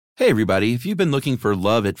Hey everybody, if you've been looking for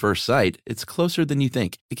love at first sight, it's closer than you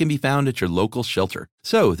think. It can be found at your local shelter.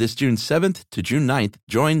 So this June 7th to June 9th,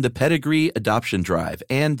 join the Pedigree Adoption Drive,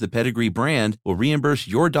 and the Pedigree brand will reimburse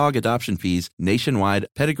your dog adoption fees nationwide.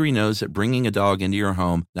 Pedigree knows that bringing a dog into your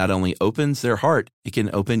home not only opens their heart, it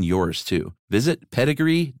can open yours too. Visit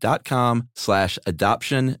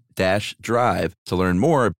pedigree.com/adoption-drive to learn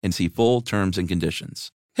more and see full terms and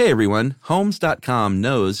conditions. Hey everyone, Homes.com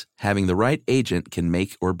knows having the right agent can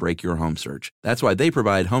make or break your home search. That's why they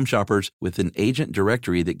provide home shoppers with an agent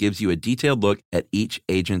directory that gives you a detailed look at each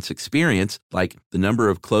agent's experience, like the number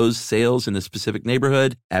of closed sales in a specific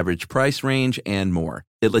neighborhood, average price range, and more.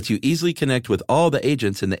 It lets you easily connect with all the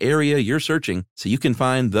agents in the area you're searching so you can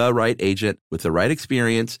find the right agent with the right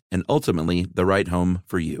experience and ultimately the right home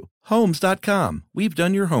for you. Homes.com. We've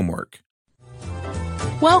done your homework.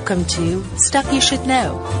 Welcome to Stuff You Should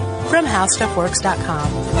Know from HowStuffWorks.com.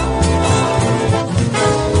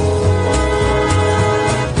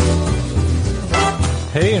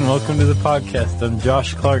 Hey, and welcome to the podcast. I'm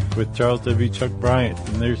Josh Clark with Charles W. Chuck Bryant,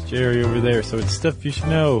 and there's Jerry over there. So it's Stuff You Should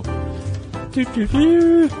Know.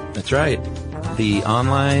 That's right. The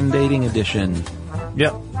online dating edition.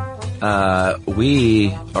 Yep.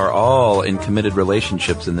 We are all in committed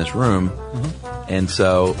relationships in this room, and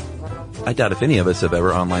so I doubt if any of us have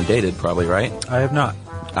ever online dated, probably, right? I have not.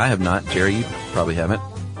 I have not. Jerry, you probably haven't.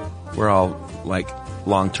 We're all, like,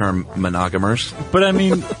 long-term monogamers. But, I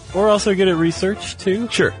mean, we're also good at research, too.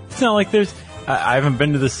 Sure. It's not like there's... I haven't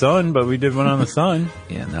been to the Sun, but we did one on the Sun.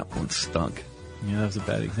 Yeah, and that one stunk. Yeah, that was a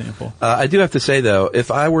bad example. I do have to say, though,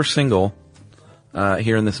 if I were single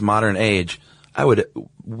here in this modern age, I would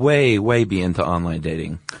way be into online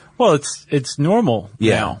dating. Well, it's normal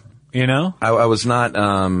now, you know? I was not...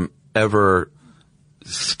 ever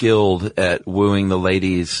skilled at wooing the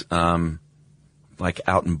ladies, like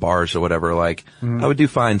out in bars or whatever. Like, I would do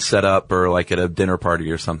fine set up or like at a dinner party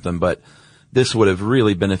or something, but this would have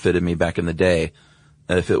really benefited me back in the day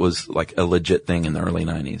if it was like a legit thing in the early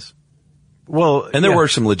 90s. Well, and there were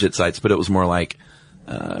some legit sites, but it was more like,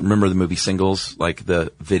 remember the movie Singles, like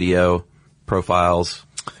the video profiles?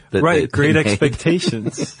 Right, Great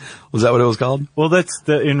Expectations. Was that what it was called? Well, that's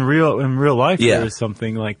in real life. Yeah. There is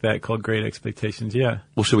something like that called Great Expectations. Yeah.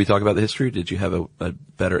 Well, should we talk about the history? Did you have a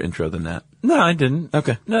better intro than that? No, I didn't.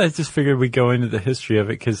 Okay. No, I just figured we'd go into the history of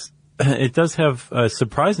it because it does have a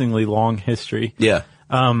surprisingly long history. Yeah.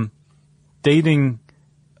 Dating,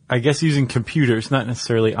 I guess, using computers, not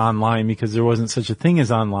necessarily online because there wasn't such a thing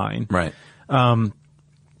as online. Right.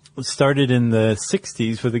 It started in the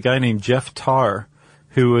 60s with a guy named Jeff Tarr,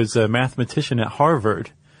 who was a mathematician at Harvard,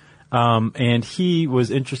 and he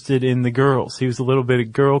was interested in the girls. He was a little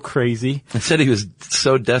bit girl crazy. He said he was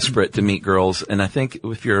so desperate to meet girls, and I think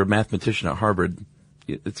if you're a mathematician at Harvard,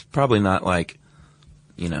 it's probably not like,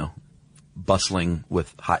 you know, bustling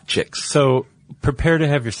with hot chicks. So prepare to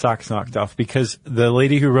have your socks knocked off because the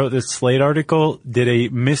lady who wrote this Slate article did a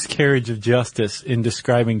miscarriage of justice in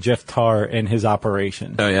describing Jeff Tarr and his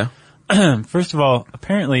operation. Oh, yeah? First of all,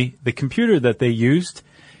 apparently the computer that they used,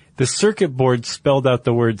 the circuit board spelled out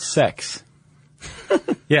the word sex.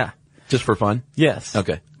 Yeah. Just for fun? Yes.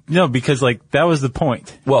 Okay. No, because like that was the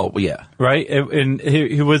point. Well, yeah. Right? And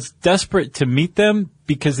he was desperate to meet them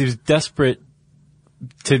because he was desperate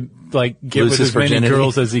to like get Lose with his as many virginity?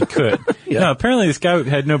 girls as he could. Yeah. No, apparently this guy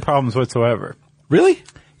had no problems whatsoever. Really?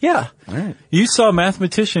 Yeah. All right. You saw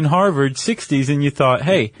mathematician Harvard 60s and you thought,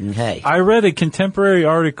 hey, Hey. I read a contemporary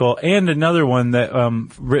article and another one that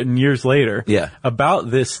written years later Yeah. about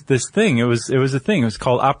this thing. It was a thing. It was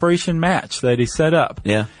called Operation Match that he set up.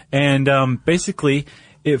 Yeah. And basically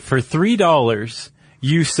for $3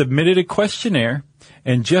 you submitted a questionnaire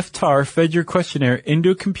and Jeff Tarr fed your questionnaire into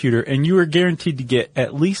a computer and you were guaranteed to get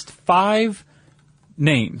at least 5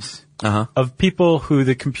 names. Of people who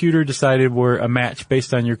the computer decided were a match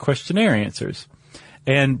based on your questionnaire answers.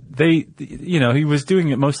 And he was doing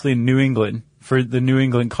it mostly in New England for the New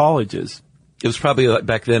England colleges. It was probably, like,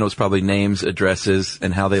 back then, it was probably names, addresses,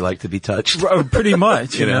 and how they like to be touched. Pretty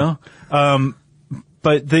much, you know.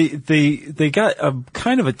 But they got a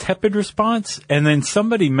kind of a tepid response, and then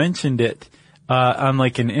somebody mentioned it on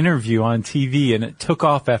like an interview on TV, and it took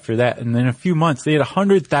off after that. And then in a few months, they had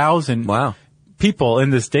 100,000 Wow. people in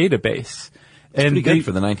this database. It's pretty good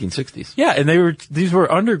for the 1960s. Yeah, and these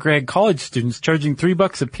were undergrad college students charging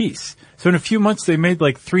 $3 a piece. So in a few months they made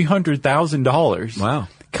like $300,000. Wow.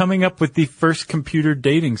 Coming up with the first computer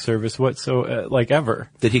dating service ever.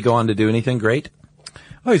 Did he go on to do anything great?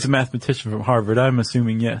 Oh, he's a mathematician from Harvard. I'm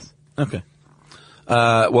assuming yes. Okay.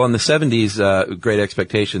 Well, in the 70s, Great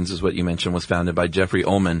Expectations is what you mentioned was founded by Jeffrey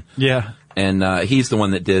Ullman. Yeah. And he's the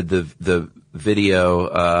one that did the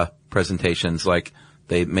video presentations like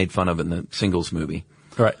they made fun of in the Singles movie,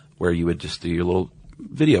 Right. where you would just do your little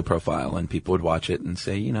video profile and people would watch it and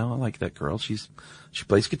say, you know, I like that girl. She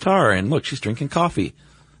plays guitar and look, she's drinking coffee.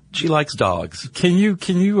 She likes dogs. Can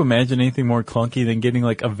you imagine anything more clunky than getting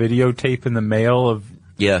like a videotape in the mail of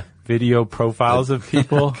Yeah. video profiles of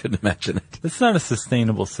people? Couldn't imagine it. It's not a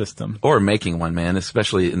sustainable system. Or making one, man,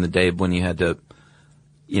 especially in the day when you had to,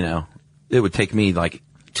 you know, it would take me like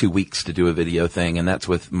 2 weeks to do a video thing, and that's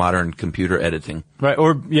with modern computer editing. Right.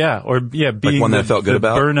 Or being one that felt good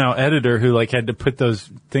about? burnout editor who like had to put those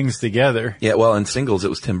things together. Yeah, well, in Singles, it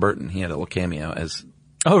was Tim Burton. He had a little cameo as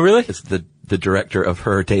Oh, really? the director of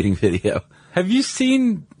her dating video. Have you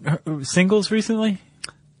seen Singles recently?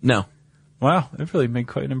 No. Wow, it really made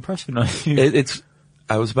quite an impression on you.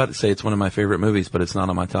 I was about to say it's one of my favorite movies, but it's not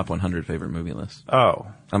on my top 100 favorite movie list. Oh,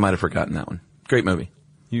 I might have forgotten that one. Great movie.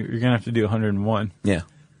 you're gonna have to do 101. Yeah.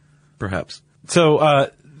 Perhaps. So,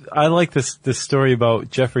 I like this story about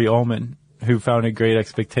Jeffrey Ullman, who founded Great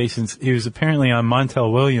Expectations. He was apparently on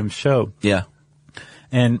Montel Williams' show, Yeah.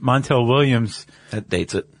 and Montel Williams, That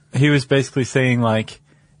dates it. he was basically saying like,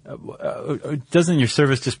 doesn't your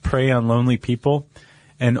service just prey on lonely people?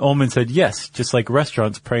 And Ullman said, yes, just like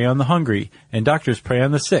restaurants prey on the hungry, and doctors prey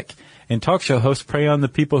on the sick, and talk show hosts prey on the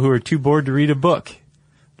people who are too bored to read a book.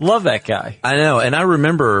 Love that guy. I know. And I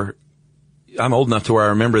remember, I'm old enough to where I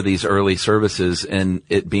remember these early services and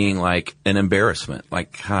it being like an embarrassment.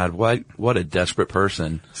 Like, God, what a desperate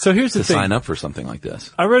person So here's the to thing. sign up for something like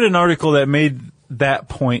this. I read an article that made that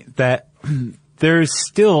point that there is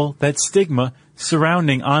still that stigma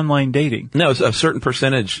surrounding online dating. No, a certain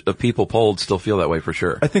percentage of people polled still feel that way for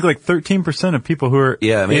sure. I think like 13% of people who are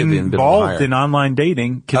Yeah, it may have been a bit involved higher. in online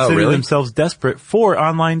dating consider really? themselves desperate for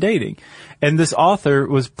online dating. And this author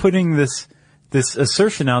was putting this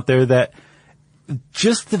assertion out there that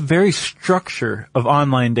just the very structure of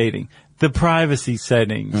online dating, the privacy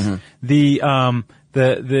settings, Mm-hmm.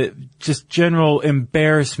 the just general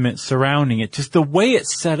embarrassment surrounding it, just the way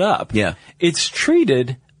it's set up. Yeah. It's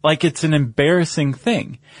treated like it's an embarrassing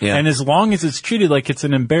thing. Yeah. And as long as it's treated like it's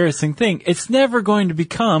an embarrassing thing, it's never going to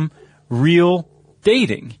become real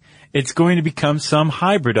dating. It's going to become some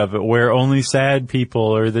hybrid of it where only sad people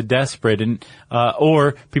or the desperate and,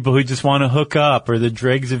 or people who just want to hook up or the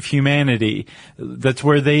dregs of humanity. That's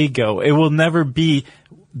where they go. It will never be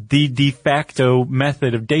the de facto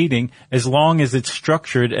method of dating as long as it's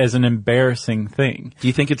structured as an embarrassing thing. Do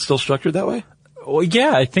you think it's still structured that way? Well,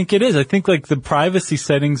 yeah, I think it is. I think like the privacy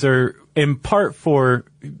settings are in part for,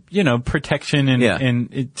 protection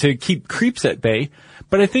and to keep creeps at bay.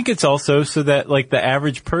 But I think it's also so that like the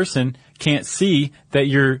average person can't see that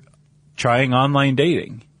you're trying online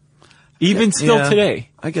dating. Even still Yeah, today.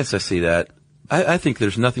 I guess I see that. I think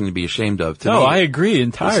there's nothing to be ashamed of. To No, me, I agree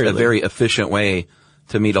entirely. it's a very efficient way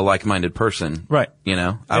to meet a like-minded person. Right.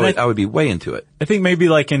 I would be way into it. I think maybe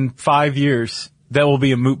like in 5 years, that will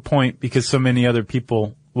be a moot point because so many other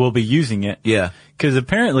people will be using it. Yeah. Because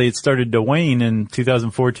apparently it started to wane in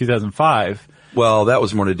 2004, 2005. Well, that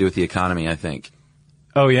was more to do with the economy, I think.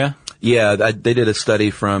 Oh, yeah? Yeah, they did a study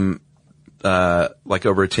from, like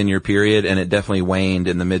over a 10-year period, and it definitely waned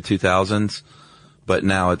in the mid-2000s, but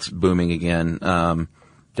now it's booming again.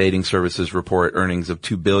 Dating services report earnings of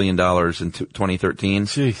 $2 billion in 2013.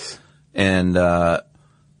 Jeez. And,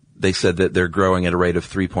 they said that they're growing at a rate of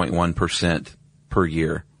 3.1% per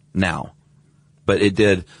year now. But it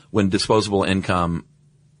did, when disposable income,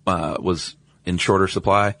 was in shorter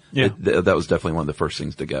supply, Yeah. that was definitely one of the first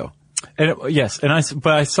things to go. And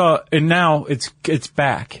I saw, and now it's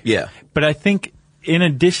back. Yeah. But I think in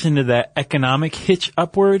addition to that economic hitch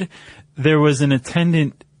upward, there was an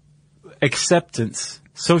attendant acceptance,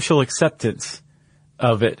 social acceptance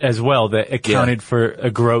of it as well that accounted for a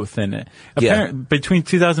growth in it. Between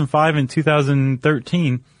 2005 and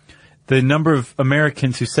 2013, the number of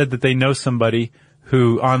Americans who said that they know somebody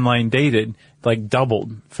who online dated like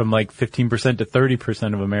doubled from like 15% to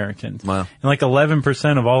 30% of Americans. Wow. And like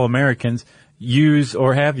 11% of all Americans use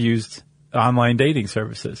or have used online dating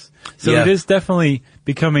services. So Yeah. it is definitely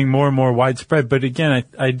becoming more and more widespread. But again,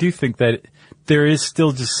 I do think that there is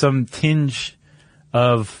still just some tinge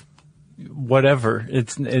of whatever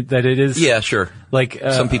that it is. Yeah, sure. Like,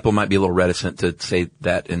 Some people might be a little reticent to say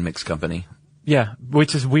that in mixed company. yeah,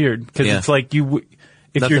 which is weird because Yeah. it's like if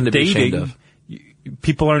Nothing you're to be ashamed dating, of.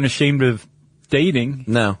 people aren't ashamed of dating.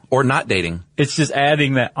 No. Or not dating. It's just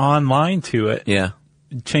adding that online to it. Yeah.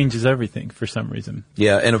 It changes everything for some reason.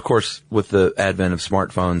 Yeah. And of course, with the advent of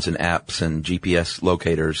smartphones and apps and GPS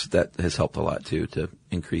locators, that has helped a lot too to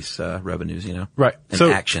increase revenues, Right. And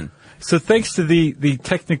So- action. So thanks to the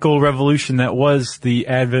technical revolution that was the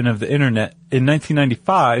advent of the internet, in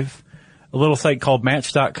 1995, a little site called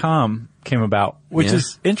Match.com came about, which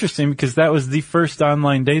is interesting because that was the first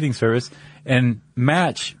online dating service, and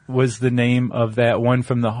Match was the name of that one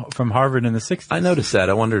from Harvard in the 60s. I noticed that.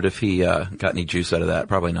 I wondered if he got any juice out of that.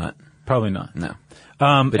 Probably not. Probably not. No.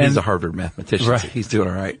 But he's a Harvard mathematician, right. So he's doing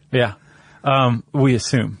all right. Yeah. We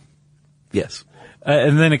assume. Yes.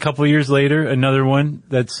 And then a couple of years later, another one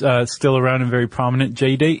that's still around and very prominent,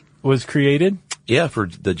 JDate, was created. Yeah, for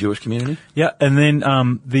the Jewish community. Yeah, and then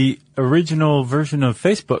the original version of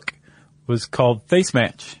Facebook was called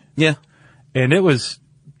FaceMatch. Yeah. And it was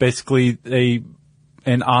basically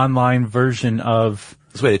an online version of...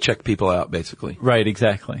 It's a way to check people out, basically. Right,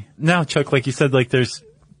 exactly. Now, Chuck, like you said, like there's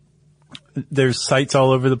sites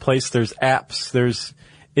all over the place. There's apps.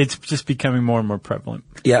 It's just becoming more and more prevalent.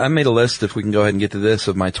 Yeah, I made a list, if we can go ahead and get to this,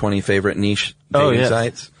 of my 20 favorite niche dating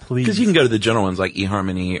sites. Please. Because you can go to the general ones like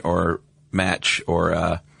eHarmony or Match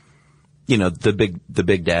or, the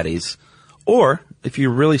big daddies. Or, if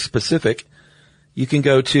you're really specific, you can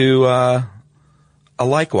go to, a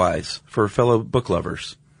Likewise for fellow book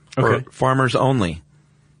lovers. Okay. Or Farmers Only.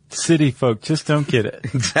 City folk just don't get it.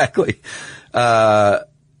 Exactly.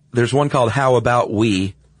 There's one called How About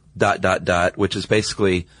We, ... which is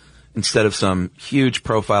basically, instead of some huge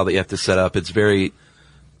profile that you have to set up, it's very,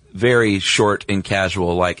 very short and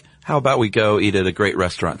casual, like, how about we go eat at a great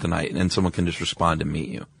restaurant tonight, and someone can just respond and meet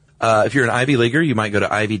you. If you're an Ivy Leaguer, you might go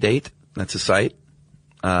to Ivy Date. That's a site.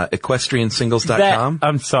 EquestrianSingles.com.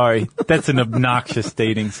 I'm sorry. That's an obnoxious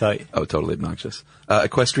dating site. Oh, totally obnoxious.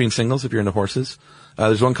 Equestrian Singles, if you're into horses.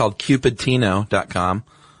 There's one called CupidTino.com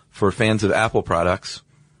for fans of Apple products.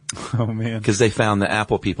 Oh, man. Because they found that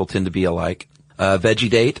Apple people tend to be alike.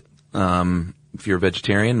 Veggie Date, if you're a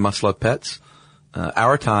vegetarian, Must Love Pets.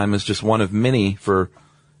 Our Time is just one of many for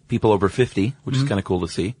people over 50, which is kind of cool to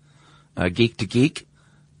see. Geek to Geek.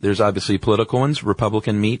 There's obviously political ones.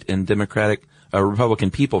 Republican People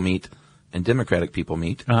Meet and Democratic People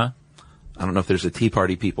Meet. Uh-huh. I don't know if there's a Tea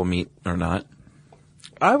Party People Meet or not.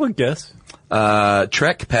 I would guess.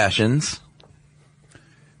 Trek Passions.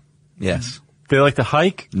 Yes. They like to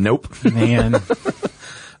hike? Nope. Man.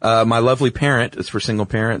 My Lovely Parent is for single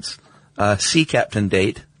parents. Sea Captain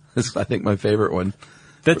Date is, I think, my favorite one.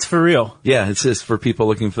 That's for real. Yeah, it's just for people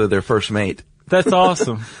looking for their first mate. That's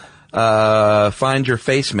awesome. Find Your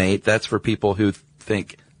Face Mate. That's for people who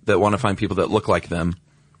want to find people that look like them.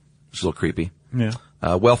 It's a little creepy. Yeah.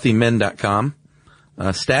 WealthyMen.com.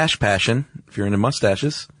 Stash Passion, if you're into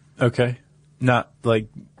mustaches. Okay. Not like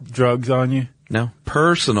drugs on you? No.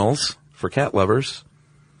 Personals for cat lovers.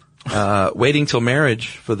 Waiting Till Marriage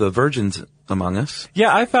for the virgins among us.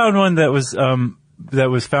 Yeah, I found one that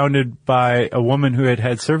was founded by a woman who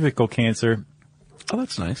had cervical cancer. Oh,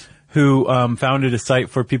 that's nice. Who founded a site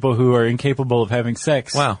for people who are incapable of having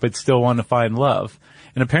sex, wow, but still want to find love.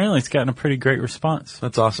 And apparently it's gotten a pretty great response.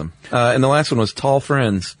 That's awesome. And the last one was Tall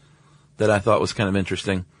Friends, that I thought was kind of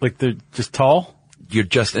interesting. Like they're just tall? You're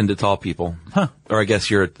just into tall people. Huh. Or I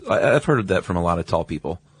guess I've heard of that from a lot of tall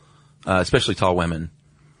people, especially tall women.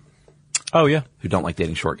 Oh, yeah. Who don't like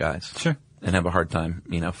dating short guys. Sure. And have a hard time,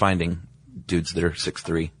 finding dudes that are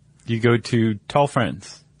 6'3". You go to Tall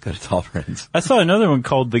Friends. Go to Tall Friends. I saw another one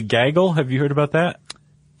called The Gaggle. Have you heard about that?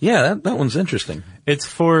 Yeah, that one's interesting. It's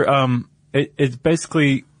for, it's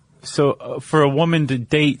basically, for a woman to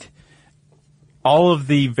date all of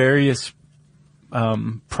the various,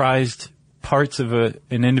 prized parts of an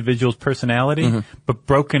individual's personality, but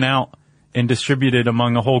broken out and distributed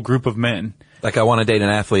among a whole group of men. Like, I want to date an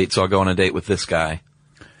athlete, so I'll go on a date with this guy.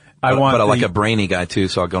 But I like a brainy guy too,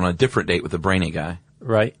 so I'll go on a different date with a brainy guy.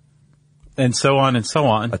 Right. And so on and so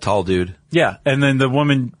on. A tall dude. Yeah. And then the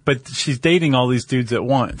woman, but she's dating all these dudes at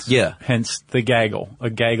once. Yeah. Hence the gaggle, a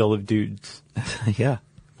gaggle of dudes. Yeah.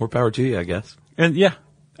 More power to you, I guess. And yeah.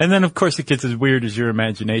 And then of course it gets as weird as your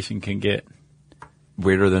imagination can get.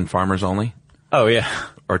 Weirder than Farmers Only? Oh yeah.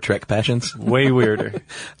 Or Trek Passions? Way weirder.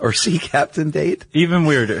 Or Sea Captain Date? Even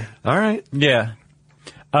weirder. All right. Yeah.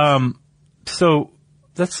 So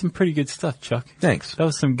that's some pretty good stuff, Chuck. Thanks. That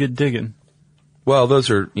was some good digging. Well, those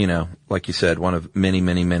are, like you said, one of many,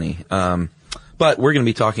 many, many. But we're going to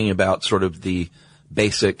be talking about sort of the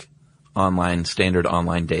basic standard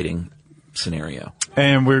online dating scenario.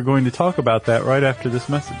 And we're going to talk about that right after this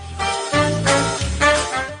message.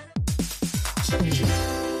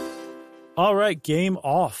 All right, game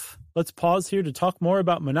off. Let's pause here to talk more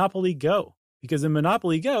about Monopoly Go. Because in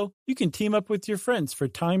Monopoly Go, you can team up with your friends for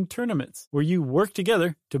timed tournaments where you work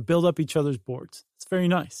together to build up each other's boards. It's very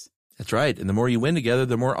nice. That's right. And the more you win together,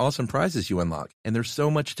 the more awesome prizes you unlock. And there's so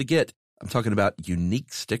much to get. I'm talking about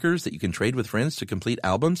unique stickers that you can trade with friends to complete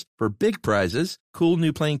albums for big prizes, cool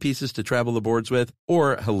new playing pieces to travel the boards with,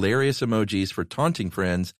 or hilarious emojis for taunting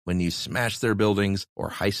friends when you smash their buildings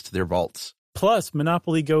or heist their vaults. Plus,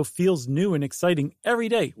 Monopoly Go feels new and exciting every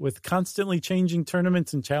day with constantly changing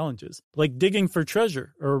tournaments and challenges, like digging for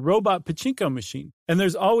treasure or a robot pachinko machine. And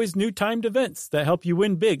there's always new timed events that help you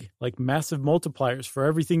win big, like massive multipliers for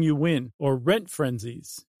everything you win or rent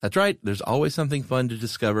frenzies. That's right. There's always something fun to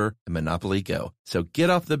discover in Monopoly Go. So get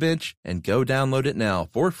off the bench and go download it now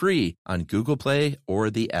for free on Google Play or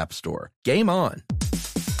the App Store. Game on!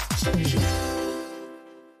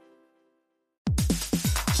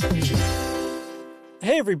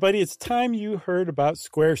 Hey everybody, it's time you heard about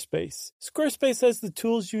Squarespace. Squarespace has the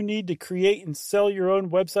tools you need to create and sell your own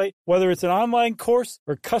website. Whether it's an online course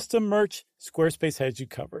or custom merch, Squarespace has you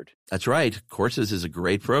covered. That's right. Courses is a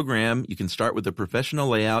great program. You can start with a professional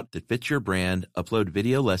layout that fits your brand, upload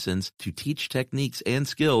video lessons to teach techniques and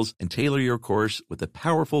skills, and tailor your course with a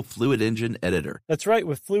powerful Fluid Engine editor. That's right.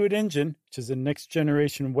 With Fluid Engine, which is a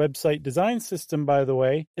next-generation website design system, by the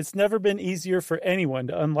way, it's never been easier for anyone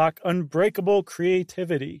to unlock unbreakable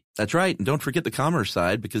creativity. That's right. And don't forget the commerce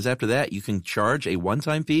side, because after that, you can charge a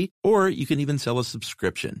one-time fee, or you can even sell a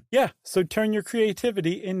subscription. Yeah, so turn your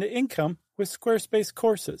creativity into income with Squarespace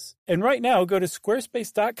courses. And right now, go to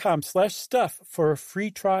squarespace.com/stuff for a free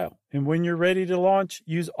trial. And when you're ready to launch,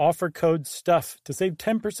 use offer code STUFF to save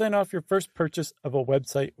 10% off your first purchase of a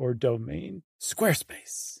website or domain.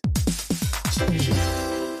 Squarespace.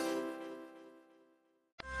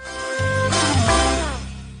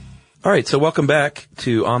 All right, so welcome back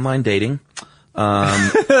to online dating.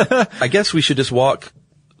 I guess we should just walk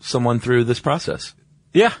someone through this process.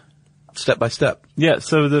 Yeah. Step by step. Yeah,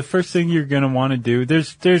 so the first thing you're going to want to do,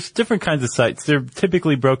 there's different kinds of sites. They're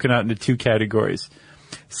typically broken out into two categories.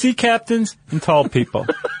 Sea captains and tall people.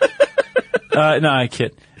 No, I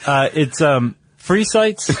kid. It's free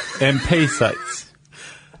sites and pay sites.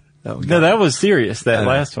 No, that was serious, that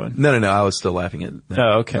last one. No, I was still laughing at that.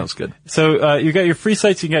 Oh, okay. That was good. So you got your free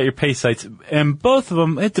sites, you got your pay sites, and both of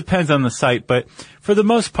them, it depends on the site, but for the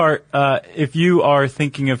most part, if you are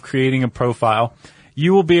thinking of creating a profile,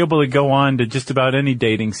 you will be able to go on to just about any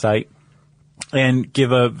dating site and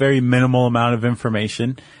give a very minimal amount of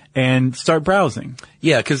information and start browsing.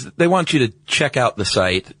 Yeah, because they want you to check out the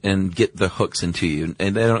site and get the hooks into you.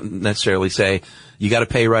 And they don't necessarily say, you got to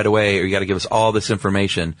pay right away or you got to give us all this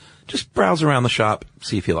information. Just browse around the shop,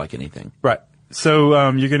 see if you like anything. Right. So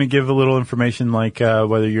you're going to give a little information like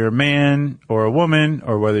whether you're a man or a woman,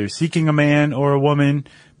 or whether you're seeking a man or a woman,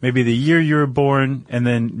 maybe the year you were born, and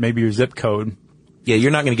then maybe your zip code. Yeah,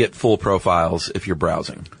 you're not going to get full profiles if you're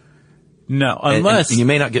browsing. No, unless... And you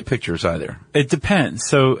may not get pictures either. It depends.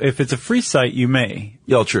 So if it's a free site, you may.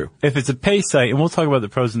 Yeah, true. If it's a pay site, and we'll talk about the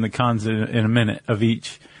pros and the cons in a minute of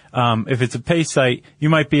each. If it's a pay site,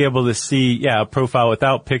 you might be able to see, a profile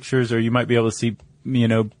without pictures, or you might be able to see,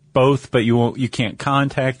 both, but you can't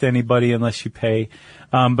contact anybody unless you pay.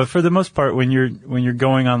 But for the most part, when you're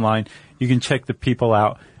going online, you can check the people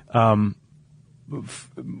out,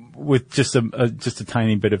 with just a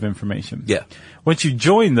tiny bit of information. Yeah. Once you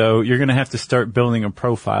join, though, you're going to have to start building a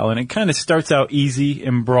profile, and it kind of starts out easy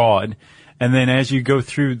and broad, and then as you go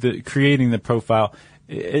through creating the profile,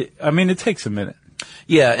 it takes a minute.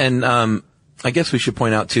 Yeah, and I guess we should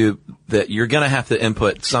point out too that you're going to have to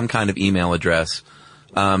input some kind of email address.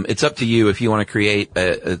 It's up to you if you want to create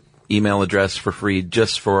a email address for free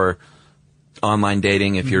just for online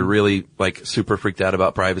dating. If you're really like super freaked out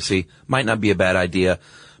about privacy, might not be a bad idea.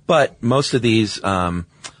 But most of these,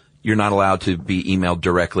 you're not allowed to be emailed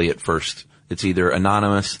directly at first. It's either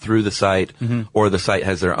anonymous through the site, or the site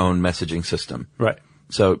has their own messaging system. Right.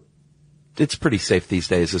 So it's pretty safe these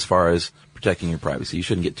days as far as protecting your privacy. You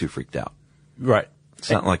shouldn't get too freaked out. Right.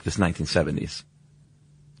 It's not like this 1970s.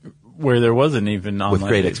 Where there wasn't even online. With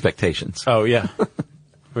great expectations. Oh, yeah.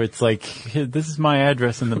 Where it's like, this is my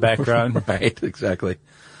address in the background. Right, exactly.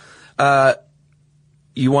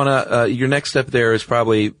 You wanna, your next step there is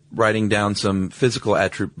probably writing down some physical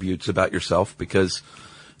attributes about yourself, because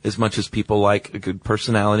as much as people like a good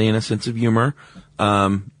personality and a sense of humor,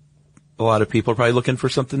 a lot of people are probably looking for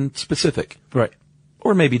something specific. Right.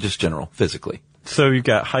 Or maybe just general, physically. So you've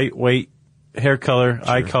got height, weight, hair color,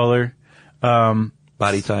 eye color,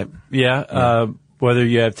 body type. Yeah. Whether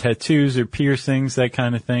you have tattoos or piercings, that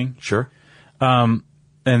kind of thing. Sure. And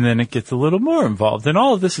then it gets a little more involved. And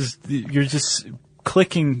all of this is, you're just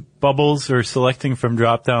clicking bubbles or selecting from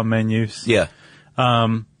drop-down menus. Yeah.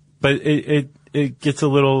 But it gets a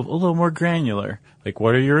little more granular. Like,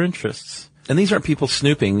 what are your interests? And these aren't people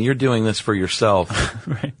snooping. You're doing this for yourself.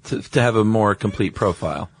 Right. To have a more complete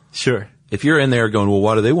profile. Sure. If you're in there going, well,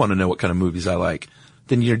 why do they want to know what kind of movies I like?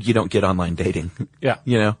 Then you don't get online dating. Yeah.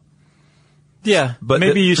 You know? Yeah. But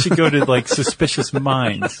maybe you should go to like Suspicious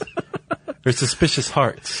Minds or Suspicious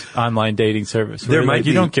Hearts online dating service. There might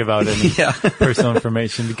you be. don't give out any Yeah. personal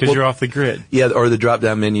information because you're off the grid. Yeah, or the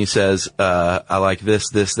drop-down menu says, I like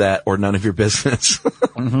this, that, or none of your business.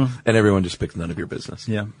 And everyone just picks none of your business.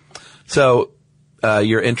 Yeah. So,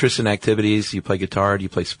 your interest in activities, you play guitar, do you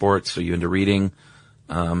play sports, are you into reading?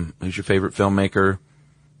 Who's your favorite filmmaker?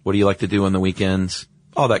 What do you like to do on the weekends?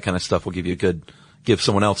 All that kind of stuff will give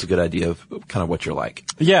someone else a good idea of kind of what you're like.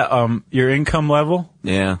 Yeah. Your income level,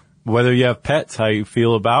 Yeah. whether you have pets, how you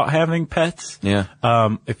feel about having pets. Yeah.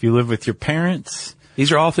 If you live with your parents.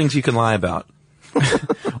 These are all things you can lie about.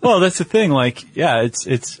 Well, that's the thing. Like, yeah,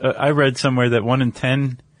 I read somewhere that 1 in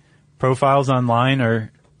 10 profiles online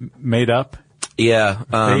are made up. Yeah.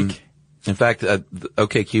 Fake. In fact,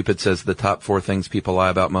 OkCupid says the top 4 things people lie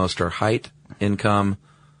about most are height, income,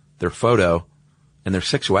 their photo, and their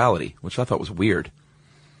sexuality, which I thought was weird.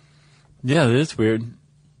 Yeah, that is weird.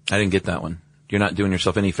 I didn't get that one. You're not doing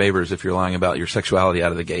yourself any favors if you're lying about your sexuality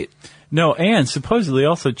out of the gate. No, and supposedly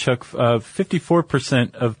also, Chuck,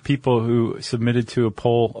 54% of people who submitted to a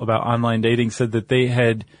poll about online dating said that they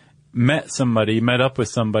had met up with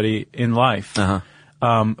somebody in life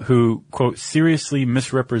who, quote, seriously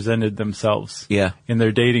misrepresented themselves in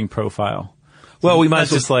their dating profile. Well, we might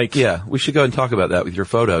just like... Yeah, we should go and talk about that with your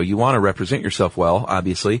photo. You want to represent yourself well,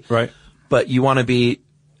 obviously. Right. But you want to be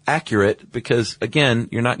accurate because, again,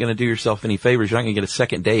 you're not going to do yourself any favors. You're not going to get a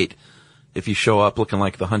second date if you show up looking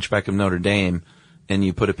like the Hunchback of Notre Dame and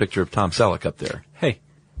you put a picture of Tom Selleck up there. Hey,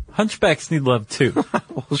 hunchbacks need love too.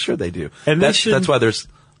 Well, sure they do. And that's why there's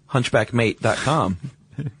hunchbackmate.com.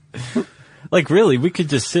 Like, really, we could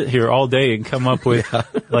just sit here all day and come up with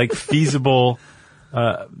like feasible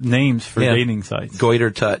names for dating sites.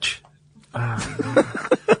 Goiter Touch. I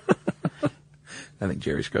think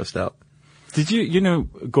Jerry's grossed out. Did you know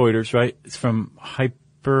goiters, right? It's from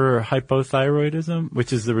hypothyroidism,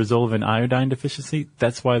 which is the result of an iodine deficiency.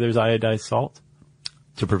 That's why there's iodized salt.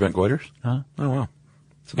 To prevent goiters? Huh? Oh, wow.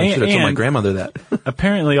 So I should have told my grandmother that.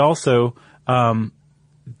 Apparently also,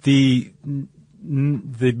 the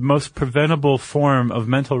most preventable form of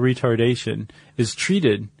mental retardation is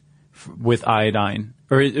treated with iodine,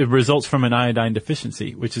 or it results from an iodine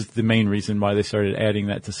deficiency, which is the main reason why they started adding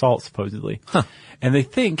that to salt, supposedly. Huh. And they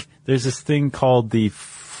think there's this thing called the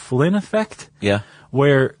Flynn effect. Yeah.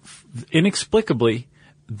 Where inexplicably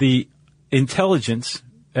the intelligence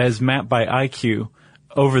as mapped by IQ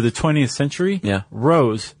over the 20th century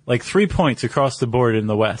rose like 3 points across the board in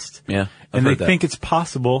the West. Yeah. And they think it's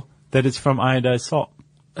possible that it's from iodized salt.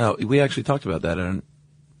 Oh, we actually talked about that on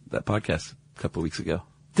that podcast a couple of weeks ago.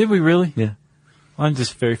 Did we really? Yeah. Well, I'm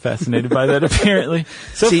just very fascinated by that, apparently.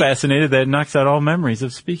 So fascinated that it knocks out all memories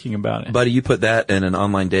of speaking about it. Buddy, you put that in an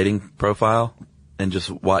online dating profile and just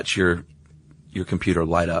watch your computer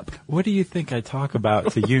light up. What do you think I talk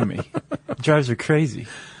about to Yumi? It drives her crazy.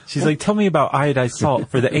 She's like, tell me about iodized salt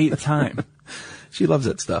for the 8th time. She loves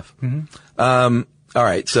that stuff. Mm-hmm. All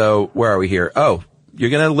right. So where are we here? Oh,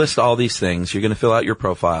 you're going to list all these things. You're going to fill out your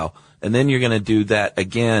profile and then you're going to do that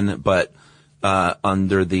again, but,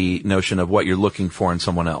 under the notion of what you're looking for in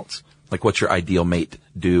someone else. Like what's your ideal mate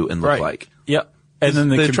do and look like. Yep. And then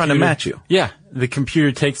they're trying to match you. Yeah. The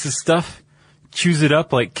computer takes this stuff, chews it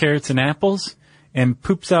up like carrots and apples, and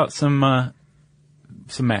poops out some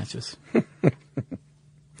matches.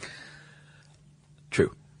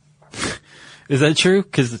 True. Is that true?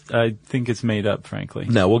 Because I think it's made up, frankly.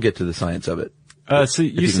 No, we'll get to the science of it. So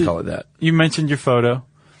you can call it that. You mentioned your photo.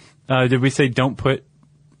 Did we say don't put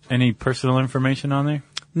any personal information on there?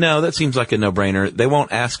 No, that seems like a no-brainer. They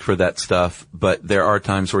won't ask for that stuff, but there are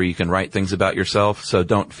times where you can write things about yourself, so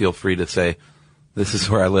don't feel free to say, this is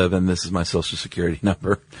where I live and this is my social security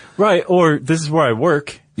number. Right, or this is where I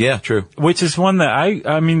work. Yeah, true. Which is one that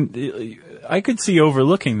I could see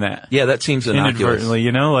overlooking that. Yeah, that seems innocuous.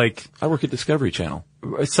 Inadvertently, like... I work at Discovery Channel.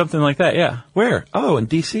 Something like that, yeah. Where? Oh, in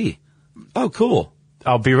D.C. Oh, cool.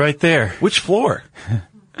 I'll be right there. Which floor?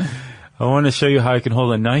 I want to show you how I can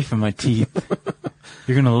hold a knife in my teeth.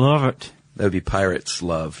 You're going to love it. That would be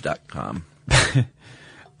piratesLove.com.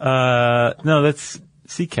 No, that's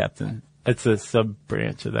Sea Captain. It's a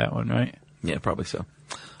sub-branch of that one, right? Yeah, probably so.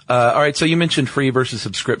 All right, so you mentioned free versus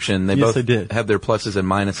subscription. They both have their pluses and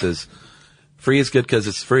minuses. Free is good because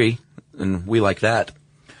it's free, and we like that.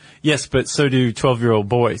 Yes, but so do 12-year-old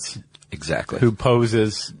boys. Exactly. Who pose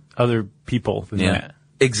as other people than that.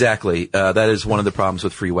 Exactly. That is one of the problems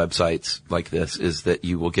with free websites like this, is that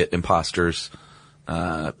you will get imposters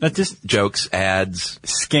Not just jokes, ads,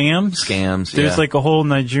 scams. There's like a whole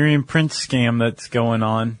Nigerian prince scam that's going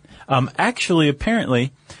on. Actually,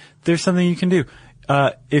 apparently, there's something you can do.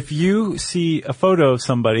 If you see a photo of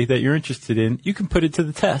somebody that you're interested in, you can put it to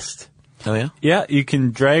the test. Oh, yeah? Yeah, you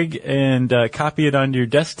can drag and copy it onto your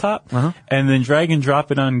desktop, and then drag and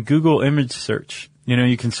drop it on Google image search. You know,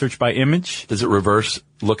 you can search by image. Does it reverse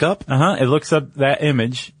lookup? It looks up that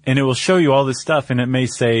image, and it will show you all this stuff, and it may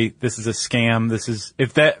say, this is a scam,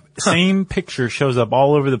 if that same picture shows up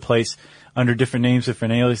all over the place under different names,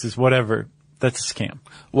 different aliases, whatever, that's a scam.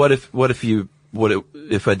 What if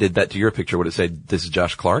I did that to your picture, would it say, this is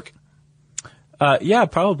Josh Clark? Yeah,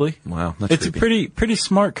 probably. Wow, that's It's creepy. a pretty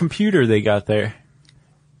smart computer they got there.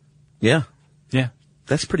 Yeah. Yeah.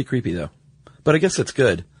 That's pretty creepy, though. But I guess that's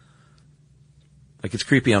good. Like, it's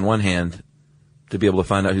creepy on one hand to be able to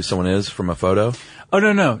find out who someone is from a photo. Oh,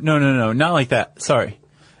 no, not like that. Sorry.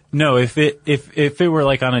 No, if it were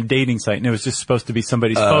like on a dating site and it was just supposed to be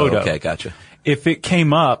somebody's photo. Okay, gotcha. If it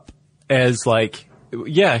came up as like,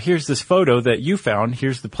 yeah, here's this photo that you found,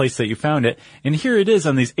 here's the place that you found it, and here it is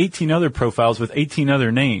on these 18 other profiles with 18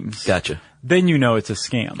 other names. Gotcha. Then you know it's a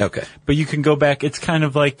scam. Okay. But you can go back, it's kind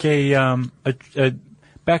of like a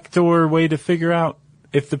backdoor way to figure out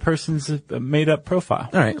if the person's a made-up profile.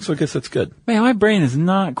 All right, so I guess that's good. Man, my brain is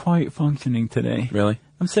not quite functioning today. Really?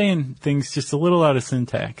 I'm saying things just a little out of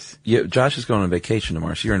syntax. Yeah, Josh is going on vacation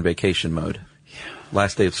tomorrow, so you're in vacation mode. Yeah.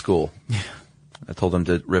 Last day of school. Yeah. I told him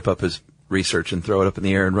to rip up his research and throw it up in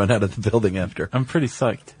the air and run out of the building after. I'm pretty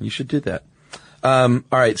psyched. You should do that. All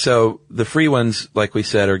right, so the free ones, like we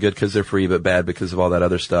said, are good because they're free, but bad because of all that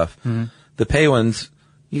other stuff. Mm-hmm. The pay ones,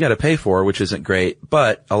 you got to pay for, which isn't great,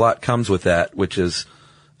 but a lot comes with that, which is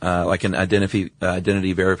like an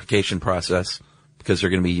identity verification process because they're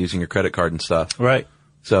going to be using your credit card and stuff. Right.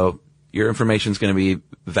 So your information is going to be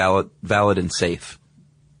valid and safe.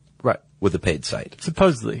 Right. With a paid site.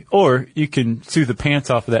 Supposedly. Or you can sue the pants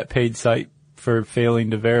off of that paid site for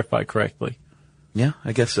failing to verify correctly. Yeah,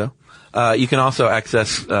 I guess so. You can also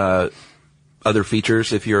access other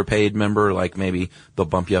features if you're a paid member, like maybe they'll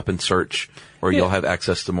bump you up in search or you'll have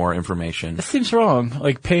access to more information. That seems wrong.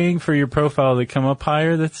 Like paying for your profile to come up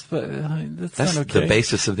higher, that's not okay. The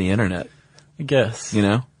basis of the internet. I guess. You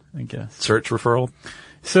know? I guess. Search referral.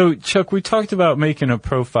 So, Chuck, we talked about making a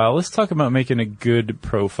profile. Let's talk about making a good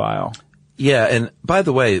profile. Yeah, and by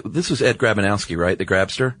the way, this was Ed Grabanowski, right? The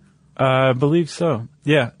Grabster? I believe so.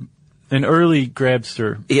 Yeah. An early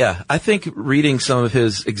Grabster. Yeah, I think reading some of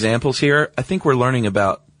his examples here, I think we're learning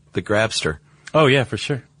about the Grabster. Oh, yeah, for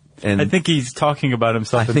sure. And I think he's talking about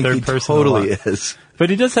himself in third person. Totally is.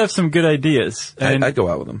 But he does have some good ideas. And I'd go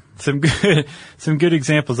out with him. Some good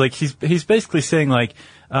examples. Like he's basically saying like,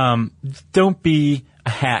 don't be a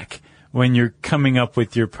hack when you're coming up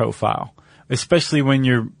with your profile, especially when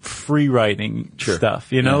you're free writing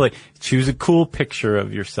stuff. You know, like choose a cool picture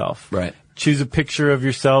of yourself. Right. Choose a picture of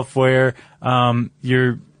yourself where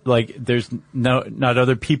you're like there's not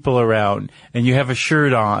other people around and you have a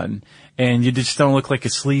shirt on and you just don't look like a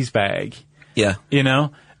sleazebag. Yeah. You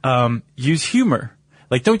know? Use humor.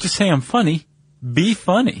 Like don't just say I'm funny, be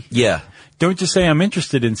funny. Yeah. Don't just say I'm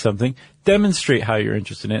interested in something, demonstrate how you're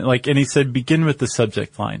interested in it. Like and he said begin with the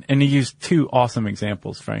subject line. And he used two awesome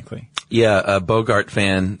examples, frankly. Yeah, a Bogart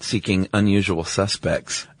fan seeking unusual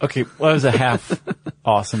suspects. Okay, well, that was a half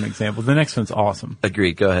awesome example. The next one's awesome.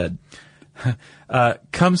 Agreed, go ahead.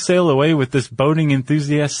 Come sail away with this boating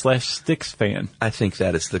enthusiast / Styx fan. I think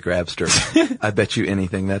that is the Grabster. I bet you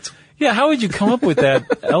anything that's... Yeah, how would you come up with that,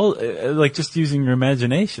 like just using your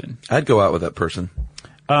imagination? I'd go out with that person.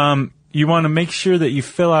 You want to make sure that you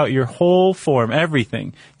fill out your whole form,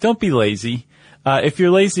 everything. Don't be lazy. If you're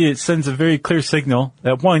lazy, it sends a very clear signal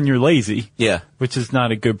that one, you're lazy. Yeah. Which is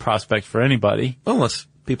not a good prospect for anybody. Well, unless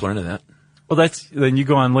people are into that. Well, then you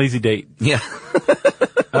go on lazy date. Yeah.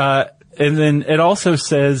 And then it also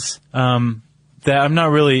says, that I'm not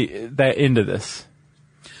really that into this.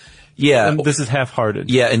 Yeah. And this is half-hearted.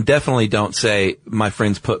 Yeah, and definitely don't say, my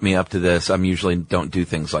friends put me up to this. I'm usually don't do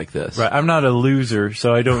things like this. Right. I'm not a loser,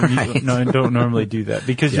 so I don't, I don't normally do that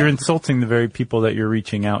because you're insulting the very people that you're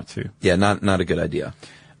reaching out to. Yeah, not a good idea.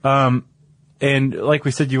 And like we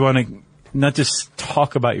said, you want to not just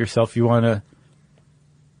talk about yourself, you want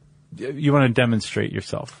to demonstrate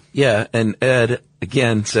yourself. Yeah, and Ed,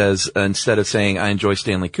 again, says, instead of saying, I enjoy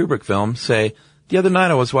Stanley Kubrick films, say, the other night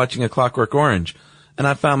I was watching A Clockwork Orange, and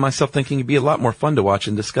I found myself thinking it'd be a lot more fun to watch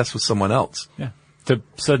and discuss with someone else. Yeah. To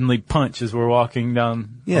suddenly punch as we're walking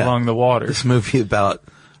down along the water. This movie about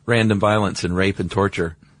random violence and rape and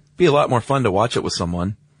torture. Be a lot more fun to watch it with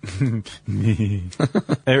someone.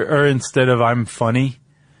 Or instead of I'm funny,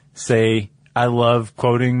 say I love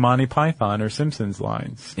quoting Monty Python or Simpsons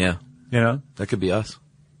lines. Yeah. You know? That could be us.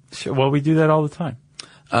 Sure, well, we do that all the time.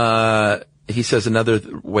 He says another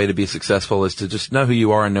way to be successful is to just know who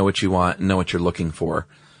you are and know what you want and know what you're looking for.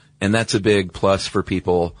 And that's a big plus for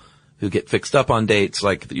people who get fixed up on dates.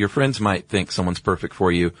 Like, your friends might think someone's perfect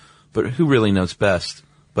for you, but who really knows best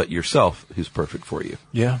but yourself who's perfect for you?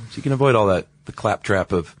 Yeah. So you can avoid all that, the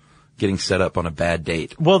claptrap of getting set up on a bad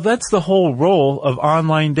date. Well, that's the whole role of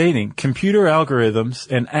online dating. Computer algorithms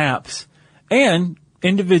and apps and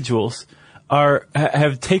individuals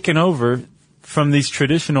have taken over from these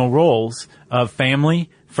traditional roles of family,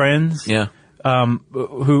 friends, Yeah.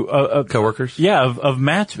 Coworkers. Yeah, of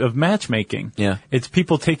matchmaking. Yeah. It's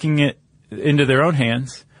people taking it into their own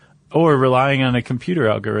hands or relying on a computer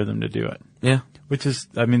algorithm to do it. Yeah. Which is,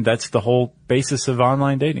 I mean, that's the whole basis of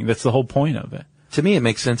online dating. That's the whole point of it. To me, it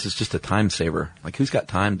makes sense. It's just a time saver. Like, who's got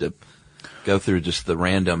time to go through just the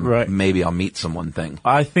random, Right. maybe I'll meet someone thing?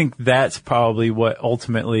 I think that's probably what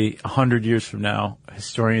ultimately 100 years from now,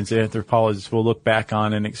 historians and anthropologists will look back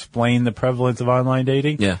on and explain the prevalence of online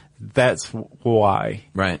dating. Yeah. That's why.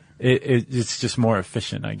 Right. It's just more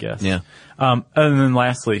efficient, I guess. Yeah. And then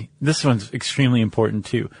lastly, this one's extremely important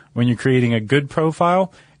too. When you're creating a good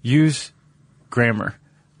profile, use grammar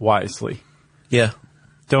wisely. Yeah.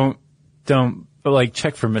 Don't like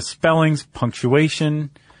check for misspellings, punctuation,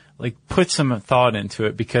 like put some thought into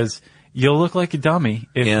it, because you'll look like a dummy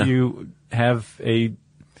if Yeah. you have a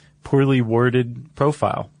poorly worded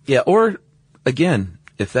profile. Yeah. Or, again,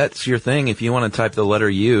 if that's your thing, if you want to type the letter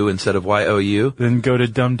U instead of YOU, Then go to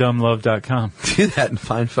dumbdumblove.com. do that and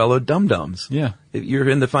find fellow dum-dums. Yeah. If you're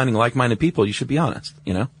into finding like-minded people, you should be honest,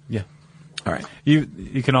 you know? Yeah. All right. You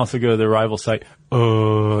can also go to the rival site,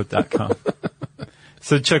 .com.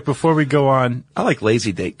 So Chuck, before we go on, I like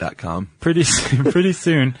lazydate.com. pretty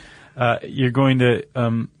soon, you're going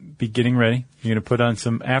to be getting ready. You're going to put on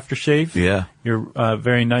some aftershave. Yeah. Your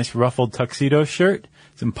very nice ruffled tuxedo shirt,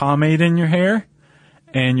 some pomade in your hair,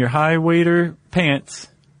 and your high waiter pants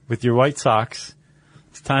with your white socks.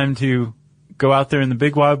 It's time to go out there in the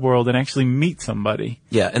big wide world and actually meet somebody.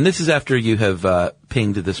 Yeah. And this is after you have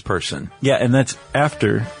pinged this person. Yeah, and that's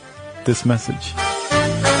after this message.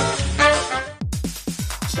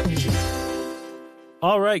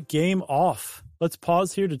 All right, game off. Let's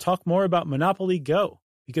pause here to talk more about Monopoly Go.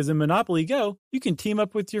 Because in Monopoly Go, you can team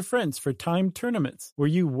up with your friends for timed tournaments where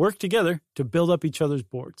you work together to build up each other's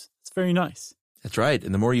boards. It's very nice. That's right.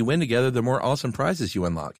 And the more you win together, the more awesome prizes you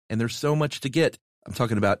unlock. And there's so much to get. I'm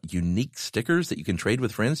talking about unique stickers that you can trade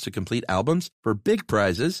with friends to complete albums for big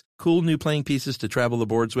prizes, cool new playing pieces to travel the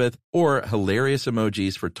boards with, or hilarious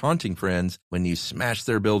emojis for taunting friends when you smash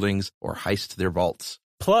their buildings or heist their vaults.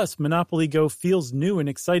 Plus, Monopoly Go feels new and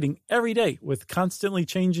exciting every day with constantly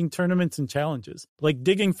changing tournaments and challenges, like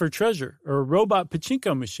digging for treasure or a robot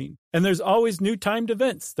pachinko machine. And there's always new timed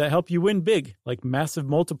events that help you win big, like massive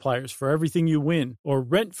multipliers for everything you win or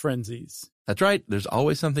rent frenzies. That's right. There's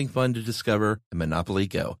always something fun to discover in Monopoly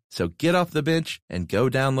Go. So get off the bench and go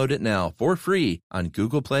download it now for free on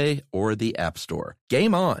Google Play or the App Store.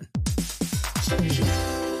 Game on.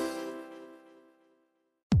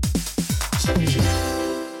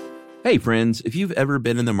 Hey friends, if you've ever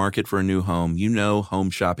been in the market for a new home, you know home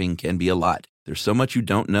shopping can be a lot. There's so much you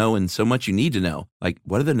don't know and so much you need to know. Like,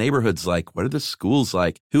 what are the neighborhoods like? What are the schools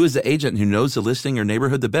like? Who is the agent who knows the listing or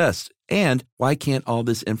neighborhood the best? And why can't all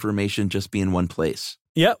this information just be in one place?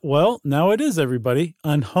 Yeah, well, now it is, everybody,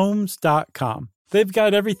 on Homes.com. They've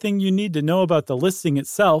got everything you need to know about the listing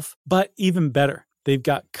itself, but even better. They've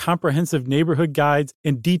got comprehensive neighborhood guides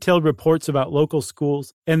and detailed reports about local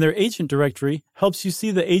schools, and their agent directory helps you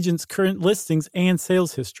see the agent's current listings and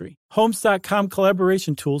sales history. Homes.com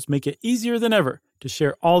collaboration tools make it easier than ever to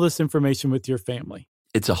share all this information with your family.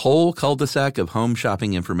 It's a whole cul-de-sac of home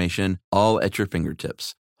shopping information, all at your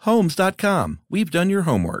fingertips. Homes.com. We've done your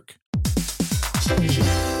homework.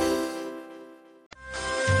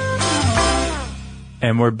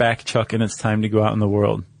 And we're back, Chuck, and it's time to go out in the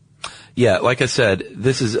world. Yeah, like I said,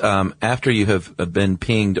 this is after you have been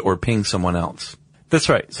pinged or pinged someone else. That's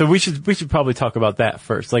right. So we should probably talk about that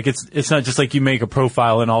first. Like, it's not just like you make a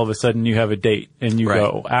profile and all of a sudden you have a date and you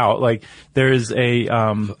go out. Like, there is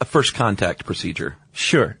a first contact procedure.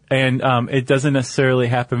 Sure. And it doesn't necessarily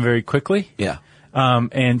happen very quickly. Yeah.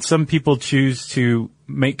 And some people choose to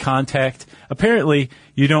make contact. Apparently,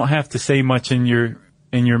 you don't have to say much in your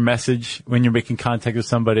message when you're making contact with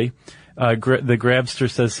somebody. The Grabster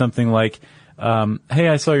says something like, hey,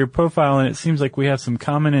 I saw your profile and it seems like we have some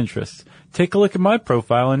common interests. Take a look at my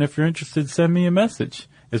profile, and if you're interested, send me a message.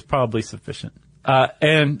 Is probably sufficient.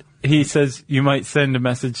 And he says you might send a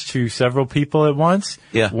message to several people at once,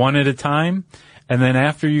 Yeah. one at a time, and then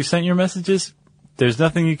after you sent your messages, there's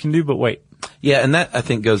nothing you can do but wait. Yeah, and that, I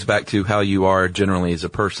think, goes back to how you are generally as a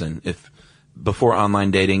person. If before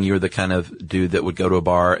online dating, you're the kind of dude that would go to a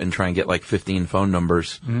bar and try and get like 15 phone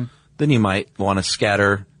numbers, then you might want to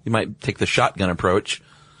scatter. You might take the shotgun approach.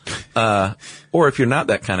 Or if you're not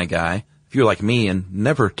that kind of guy, if you're like me and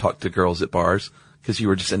never talk to girls at bars because you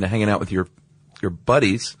were just into hanging out with your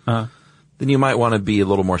buddies, then you might want to be a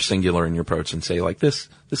little more singular in your approach and say, like, this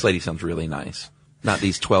lady sounds really nice. Not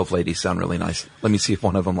these 12 ladies sound really nice. Let me see if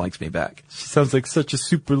one of them likes me back. She sounds like such a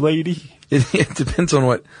super lady. It depends on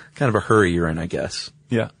what kind of a hurry you're in, I guess.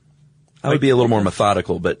 Yeah. I would be a little more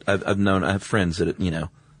methodical, but I have friends that,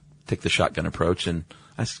 take the shotgun approach, and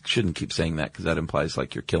I shouldn't keep saying that because that implies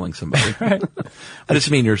like you're killing somebody. Right. I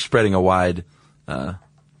just mean you're spreading a wide,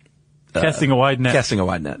 Casting a wide net. casting a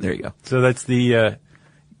wide net. There you go. So that's the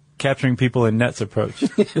capturing people in nets approach.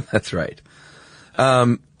 That's right.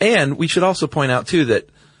 And we should also point out too that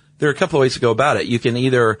there are a couple of ways to go about it. You can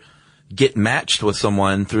either get matched with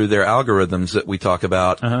someone through their algorithms that we talk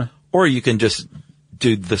about, or you can just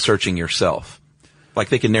do the searching yourself. Like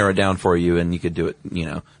they can narrow it down for you and you could do it,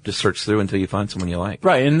 just search through until you find someone you like.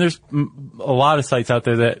 Right. And there's a lot of sites out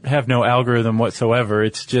there that have no algorithm whatsoever.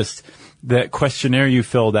 It's just that questionnaire you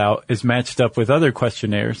filled out is matched up with other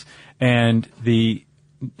questionnaires, and the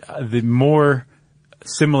more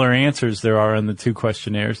similar answers there are on the two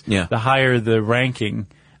questionnaires, the higher the ranking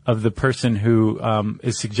of the person who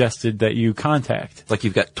is suggested that you contact. Like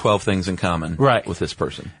you've got 12 things in common with this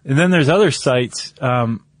person. And then there's other sites,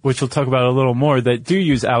 which we'll talk about a little more, that do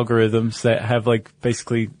use algorithms that have like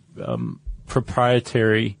basically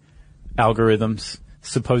proprietary algorithms,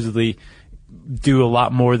 supposedly do a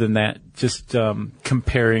lot more than that, just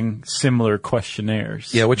comparing similar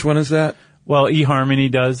questionnaires. Yeah, which one is that? Well, eHarmony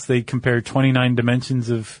does. They compare 29 dimensions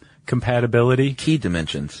of compatibility. Key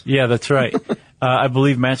dimensions. Yeah, that's right. I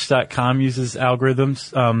believe Match.com uses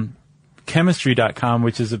algorithms. Chemistry.com,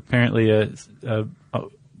 which is apparently a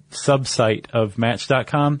sub-site of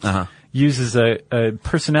Match.com, uses a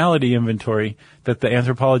personality inventory that the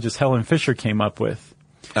anthropologist Helen Fisher came up with.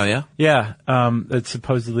 Oh, yeah? Yeah. That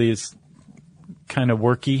supposedly is kind of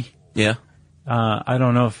worky. Yeah. I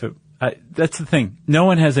don't know if that's the thing. No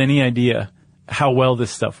one has any idea how well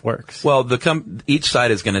this stuff works. Well, each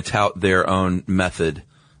side is going to tout their own method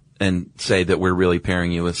and say that we're really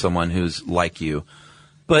pairing you with someone who's like you.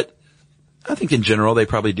 But I think in general, they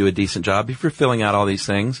probably do a decent job. If you're filling out all these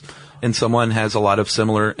things and someone has a lot of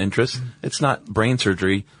similar interests, it's not brain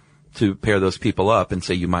surgery to pair those people up and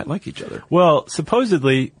say you might like each other. Well,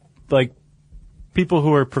 supposedly, like, people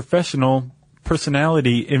who are professional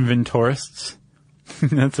personality inventorists,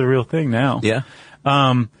 that's a real thing now. Yeah.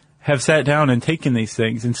 Have sat down and taken these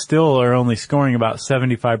things and still are only scoring about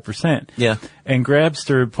 75%. Yeah. And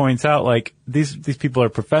Grabster points out, like, these people are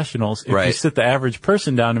professionals. If you sit the average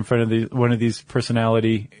person down in front of one of these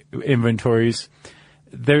personality inventories,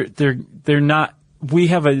 they're not, we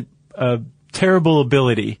have a terrible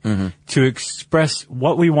ability to express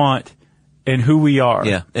what we want and who we are.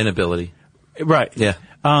 Yeah. Inability. Right. Yeah.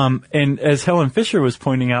 And as Helen Fisher was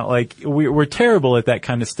pointing out, like, we're terrible at that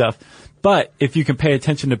kind of stuff. But if you can pay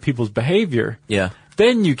attention to people's behavior,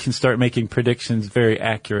 then you can start making predictions very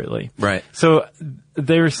accurately. Right. So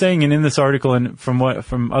they were saying, and in this article and from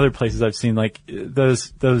other places I've seen, like,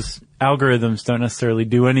 those algorithms don't necessarily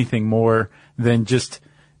do anything more than just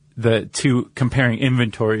the two comparing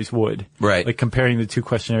inventories would. Right. Like comparing the two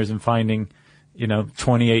questionnaires and finding,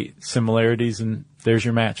 28 similarities, and there's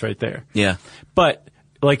your match right there. Yeah. But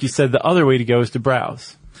like you said, the other way to go is to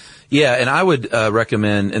browse. Yeah, and I would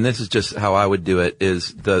recommend, and this is just how I would do it,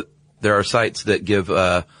 is there are sites that give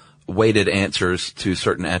weighted answers to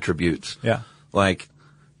certain attributes. Yeah. Like,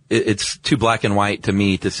 it's too black and white to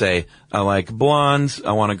me to say, I like blondes,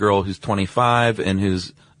 I want a girl who's 25 and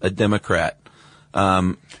who's a Democrat.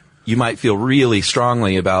 You might feel really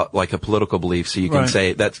strongly about like a political belief, so you can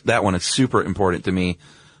say that one is super important to me,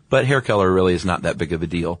 but hair color really is not that big of a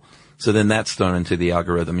deal. So then that's thrown into the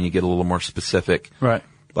algorithm and you get a little more specific. Right.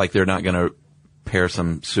 Like they're not going to pair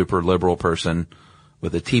some super liberal person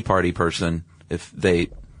with a Tea Party person if they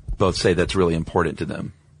both say that's really important to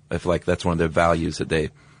them. If like that's one of their values that they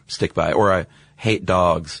stick by. Or I hate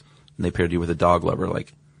dogs and they paired you with a dog lover.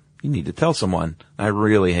 Like, you need to tell someone, I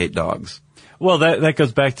really hate dogs. Well, that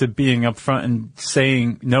goes back to being upfront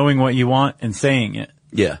and knowing what you want and saying it.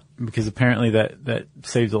 Yeah. Because apparently that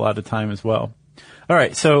saves a lot of time as well. All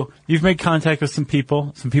right, so you've made contact with some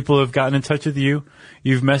people who have gotten in touch with you.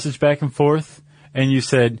 You've messaged back and forth, and you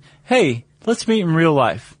said, hey, let's meet in real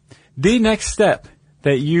life. The next step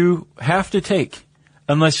that you have to take,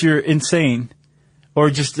 unless you're insane or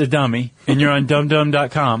just a dummy and you're on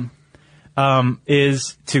dumbdumb.com,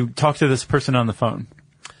 is to talk to this person on the phone.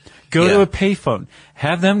 Go to a payphone.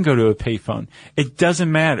 Have them go to a payphone. It doesn't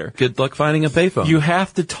matter. Good luck finding a payphone. You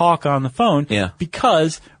have to talk on the phone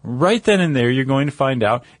because right then and there you're going to find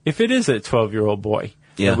out if it is a 12-year-old boy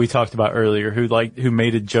that we talked about earlier who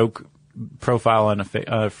made a joke profile on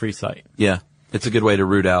a free site. Yeah. It's a good way to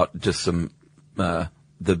root out just some the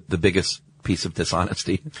biggest piece of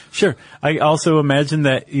dishonesty. Sure. I also imagine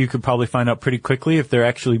that you could probably find out pretty quickly if they're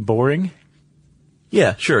actually boring.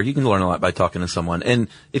 Yeah, sure. You can learn a lot by talking to someone. And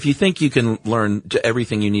if you think you can learn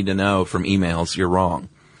everything you need to know from emails, you're wrong.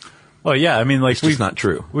 Well, yeah. I mean, like, it's just not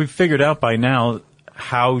true. We've figured out by now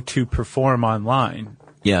how to perform online.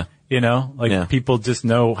 Yeah. You know, people just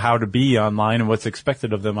know how to be online and what's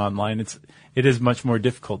expected of them online. It is much more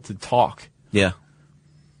difficult to talk. Yeah.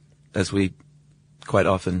 As we quite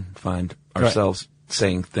often find ourselves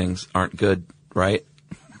saying things aren't good, right?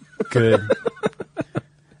 Good.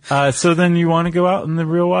 So then you want to go out in the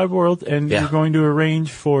real wide world and you're going to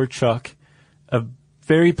arrange for Chuck a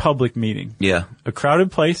very public meeting. Yeah. A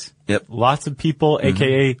crowded place. Yep. Lots of people,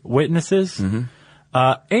 aka witnesses. Mm-hmm.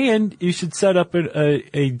 And you should set up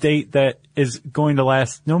a date that is going to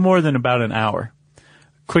last no more than about an hour.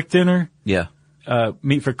 Quick dinner. Yeah.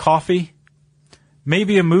 Meet for coffee.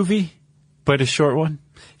 Maybe a movie, but a short one.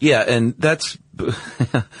 Yeah, and that's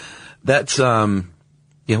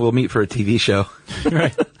we'll meet for a TV show.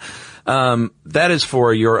 Right. That is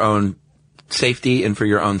for your own safety and for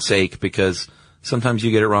your own sake, because sometimes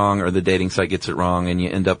you get it wrong or the dating site gets it wrong and you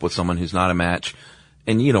end up with someone who's not a match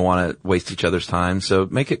and you don't want to waste each other's time. So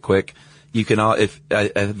make it quick. You can I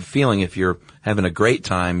have a feeling if you're having a great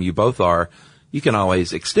time, you both are, you can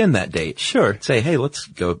always extend that date. Sure. Say, hey, let's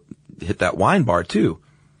go hit that wine bar too.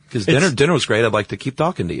 Because dinner was great. I'd like to keep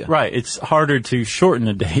talking to you. Right. It's harder to shorten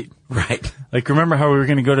a date. Right. Like, remember how we were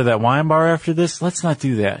going to go to that wine bar after this? Let's not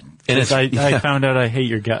do that. And I found out I hate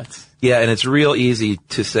your guts. Yeah, and it's real easy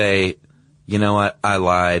to say, you know what, I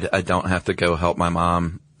lied. I don't have to go help my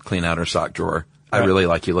mom clean out her sock drawer. I really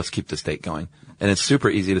like you. Let's keep this date going. And it's super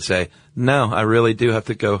easy to say, no, I really do have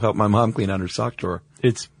to go help my mom clean out her sock drawer.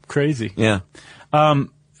 It's crazy. Yeah.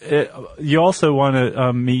 You also want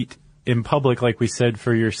to meet in public, like we said,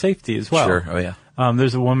 for your safety as well. Sure. Oh, yeah.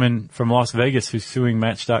 There's a woman from Las Vegas who's suing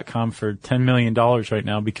Match.com for $10 million right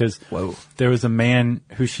now because there was a man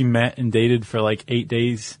who she met and dated for like 8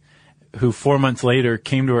 days who 4 months later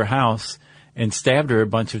came to her house and stabbed her a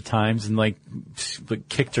bunch of times and like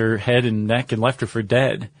kicked her head and neck and left her for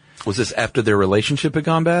dead. Was this after their relationship had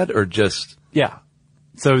gone bad or just? Yeah.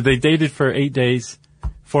 So they dated for 8 days.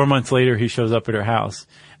 4 months later, he shows up at her house.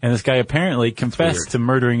 And this guy apparently confessed to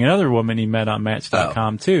murdering another woman he met on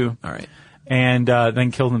Match.com too. All right. And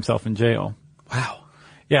then killed himself in jail. Wow.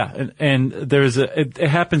 Yeah, and there's it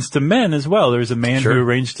happens to men as well. There's a man who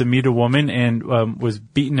arranged to meet a woman and was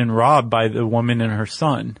beaten and robbed by the woman and her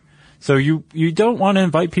son. So you don't want to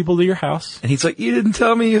invite people to your house. And he's like, you didn't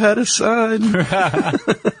tell me you had a son. I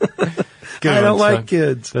don't like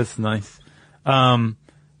kids. That's nice.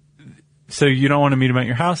 So you don't want to meet him at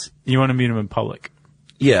your house. You want to meet him in public.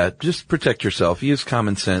 Yeah, just protect yourself. Use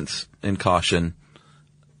common sense and caution.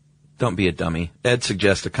 Don't be a dummy. Ed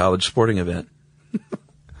suggests a college sporting event.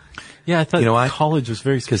 Yeah, I thought you know why? College was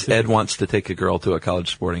very specific. Because Ed wants to take a girl to a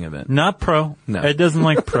college sporting event. Not pro. No. Ed doesn't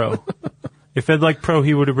like pro. If Ed liked pro,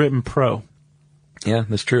 he would have written pro. Yeah,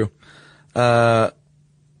 that's true. You got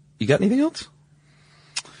anything else?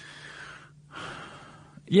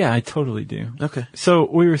 Yeah, I totally do. Okay. So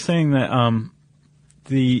we were saying that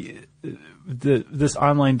this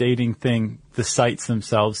online dating thing, the sites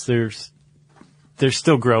themselves, they're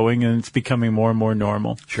still growing and it's becoming more and more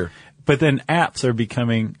normal. Sure. But then apps are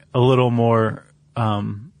becoming a little more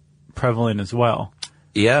prevalent as well.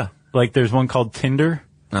 Yeah. Like there's one called Tinder,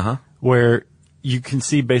 where you can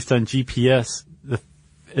see based on GPS,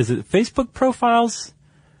 is it Facebook profiles?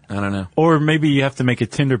 I don't know. Or maybe you have to make a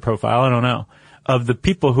Tinder profile, I don't know, of the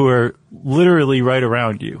people who are literally right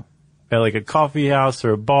around you at like a coffee house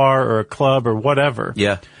or a bar or a club or whatever.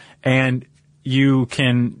 Yeah. And you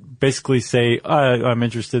can basically say, I'm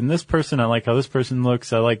interested in this person. I like how this person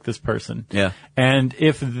looks. I like this person. Yeah. And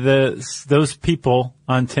if those people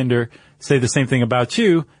on Tinder say the same thing about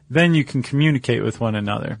you, then you can communicate with one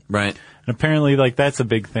another. Right. And apparently, like, that's a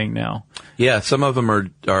big thing now. Yeah. Some of them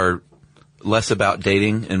are less about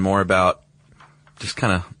dating and more about just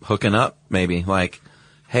kind of hooking up, maybe. Like,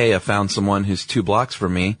 hey, I found someone who's 2 blocks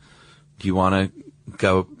from me. Do you want to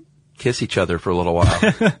go kiss each other for a little while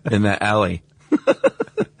in that alley?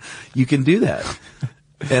 You can do that.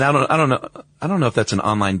 And I don't know. I don't know if that's an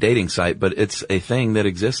online dating site, but it's a thing that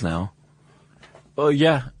exists now. Well,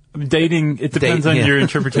 yeah. Dating, it depends on your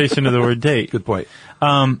interpretation of the word date. Good point.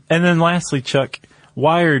 And then lastly, Chuck,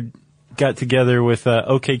 Wired got together with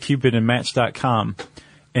OkCupid and Match.com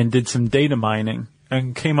and did some data mining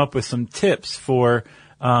and came up with some tips for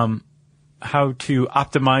how to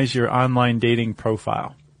optimize your online dating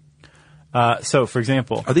profile. So, for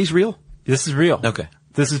example... Are these real? This is real. Okay.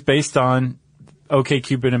 This is based on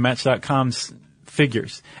OkCupid and Match.com's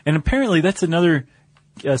figures. And apparently that's another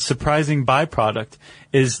surprising byproduct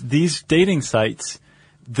is these dating sites,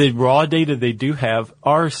 the raw data they do have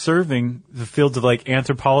are serving the fields of like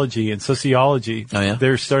anthropology and sociology. Oh, yeah?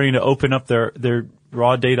 They're starting to open up their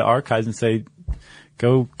raw data archives and say,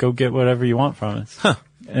 go get whatever you want from us. Huh.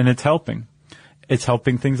 And it's helping. It's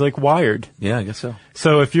helping things like Wired. Yeah, I guess so.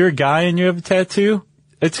 So if you're a guy and you have a tattoo,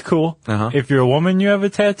 it's cool. Uh-huh. If you're a woman and you have a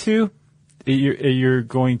tattoo, you're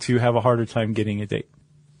going to have a harder time getting a date.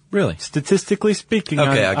 Really? Statistically speaking,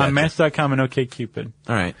 Okay, I got on you. Match.com and OkCupid.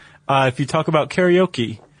 All right. If you talk about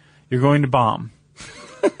karaoke, you're going to bomb.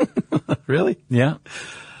 Really? Yeah.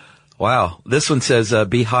 Wow. This one says,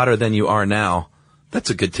 be hotter than you are now. That's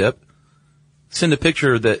a good tip. Send a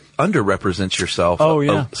picture that underrepresents yourself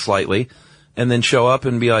slightly, and then show up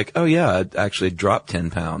and be like, oh yeah, I actually dropped 10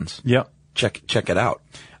 pounds. Yep. Check it out.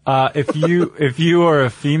 If you are a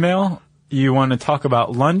female, you want to talk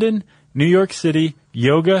about London, New York City,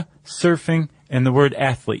 yoga, surfing, and the word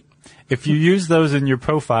athlete. If you use those in your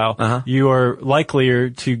profile, you are likelier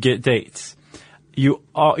to get dates. You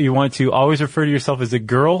want to always refer to yourself as a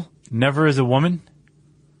girl, never as a woman.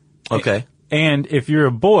 Okay. And if you're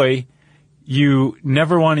a boy, you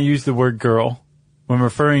never want to use the word girl when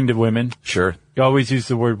referring to women. Sure. You always use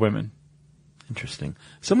the word women. Interesting.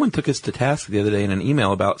 Someone took us to task the other day in an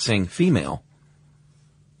email about saying female.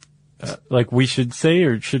 Like we should say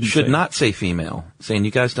or shouldn't say? Should not say female. Saying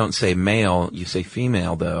you guys don't say male, you say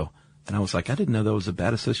female though. And I was like, I didn't know there was a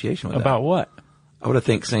bad association with that. About what? I would have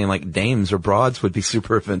think saying like dames or broads would be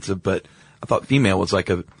super offensive, but I thought female was like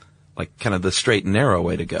kind of the straight and narrow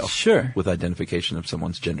way to go. Sure. With identification of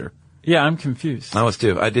someone's gender. Yeah, I'm confused. I was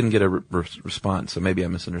too. I didn't get a response, so maybe I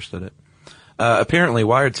misunderstood it. Apparently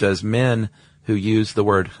Wired says men who use the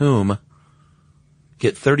word whom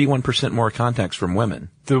get 31% more contacts from women.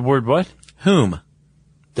 The word what? Whom.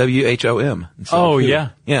 W-H-O-M. Oh, yeah.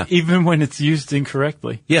 Yeah. Even when it's used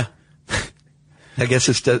incorrectly. Yeah. I guess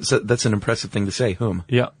that's an impressive thing to say, whom.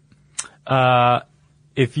 Yeah.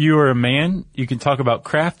 If you are a man, you can talk about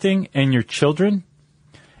crafting and your children.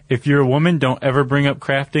 If you're a woman, don't ever bring up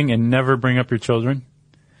crafting and never bring up your children.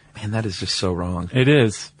 Man, that is just so wrong. It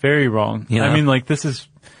is very wrong. Yeah. I mean, like this is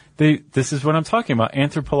what I'm talking about.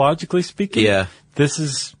 Anthropologically speaking. Yeah. This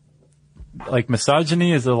is like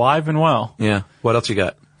misogyny is alive and well. Yeah. What else you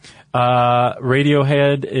got?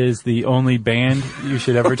 Radiohead is the only band you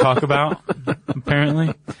should ever talk about,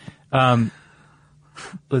 apparently.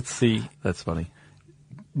 Let's see. That's funny.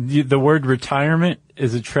 The word retirement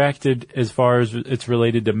is attracted as far as it's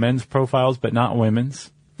related to men's profiles, but not women's.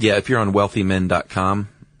 Yeah, if you're on wealthymen.com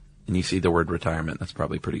and you see the word retirement, that's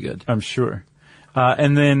probably pretty good. I'm sure.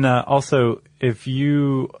 And then also, if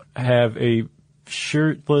you have a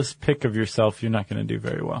shirtless pic of yourself, you're not going to do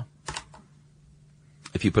very well.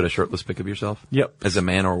 If you put a shirtless pic of yourself? Yep. As a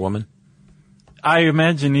man or a woman? I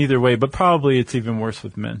imagine either way, but probably it's even worse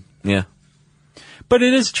with men. Yeah. But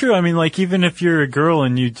it is true. I mean, like, even if you're a girl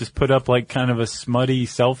and you just put up, like, kind of a smutty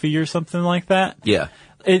selfie or something like that. Yeah.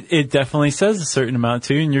 It definitely says a certain amount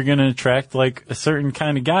to you, and you're going to attract, like, a certain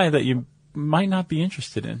kind of guy that you might not be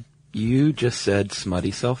interested in. You just said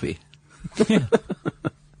smutty selfie. Yeah.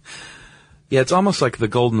 Yeah, it's almost like the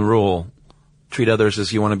golden rule. Treat others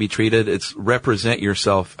as you want to be treated. It's represent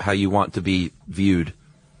yourself how you want to be viewed.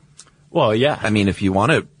 Well, yeah. I mean, if you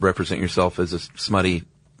want to represent yourself as a smutty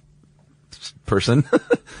person,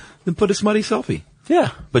 then put a smutty selfie.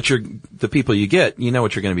 Yeah. But the people you get, you know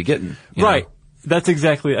what you're going to be getting. Right. Know? That's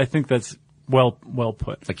exactly, I think that's well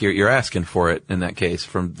put. Like you're asking for it in that case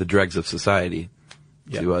from the dregs of society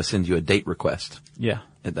to send you a date request. Yeah.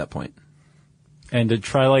 At that point. And to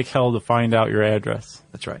try like hell to find out your address.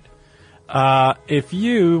 That's right. If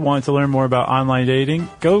you want to learn more about online dating,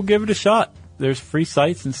 go give it a shot. There's free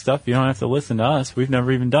sites and stuff. You don't have to listen to us. We've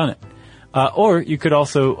never even done it. Or you could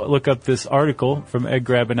also look up this article from Ed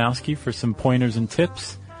Grabanowski for some pointers and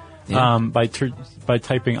tips by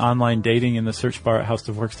typing online dating in the search bar at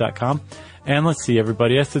howstuffworks.com. And let's see,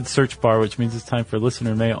 everybody. I said search bar, which means it's time for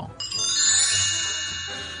listener mail.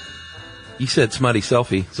 You said smutty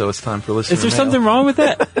selfie, so it's time for listener Is there mail. something wrong with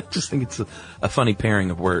that? I just think it's a funny pairing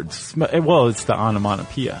of words. Well, it's the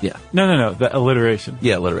onomatopoeia. Yeah. No, the alliteration.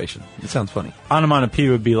 Yeah, alliteration. It sounds funny. Onomatopoeia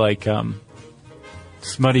would be like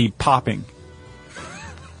smutty popping.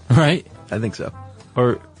 Right? I think so.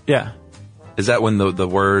 Or, yeah. Is that when the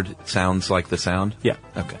word sounds like the sound? Yeah.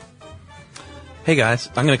 Okay. Hey, guys.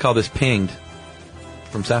 I'm going to call this Pinged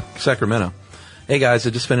from Sacramento. Hey, guys. I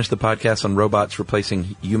just finished the podcast on robots replacing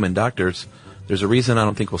human doctors. There's a reason I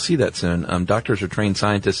don't think we'll see that soon. Doctors are trained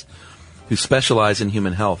scientists who specialize in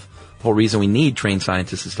human health. The whole reason we need trained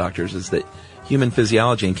scientists as doctors is that human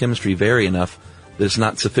physiology and chemistry vary enough that it's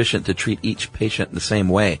not sufficient to treat each patient the same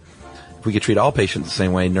way. If we could treat all patients the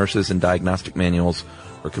same way, nurses and diagnostic manuals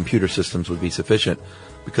or computer systems would be sufficient.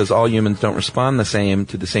 Because all humans don't respond the same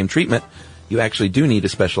to the same treatment, you actually do need a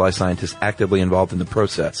specialized scientist actively involved in the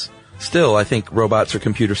process. Still, I think robots or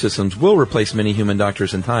computer systems will replace many human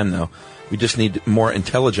doctors in time, though. We just need more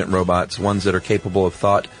intelligent robots, ones that are capable of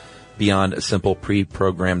thought beyond a simple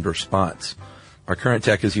pre-programmed response. Our current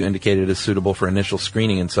tech, as you indicated, is suitable for initial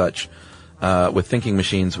screening and such. With thinking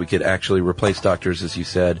machines, we could actually replace doctors, as you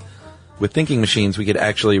said. With thinking machines, we could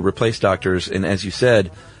actually replace doctors, and as you said,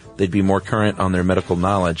 they'd be more current on their medical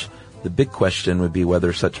knowledge. The big question would be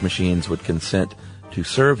whether such machines would consent to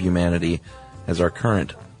serve humanity as our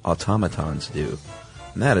current automatons do.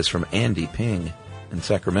 And that is from Andy Ping in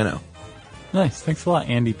Sacramento. Nice. Thanks a lot,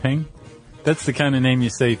 Andy Ping. That's the kind of name you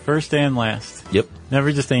say first and last. Yep.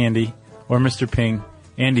 Never just Andy or Mr. Ping.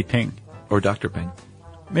 Andy Ping. Or Dr. Ping.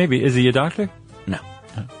 Maybe. Is he a doctor? No.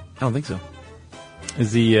 I don't think so.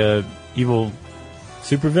 Is he a evil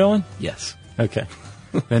supervillain? Yes. Okay.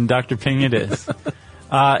 Then Dr. Ping it is.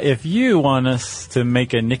 If you want us to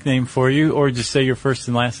make a nickname for you or just say your first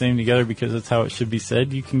and last name together because that's how it should be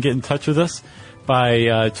said, you can get in touch with us by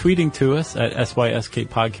tweeting to us at SYSK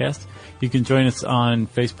Podcast. You can join us on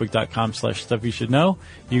Facebook.com/StuffYouShouldKnow.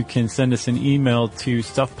 You can send us an email to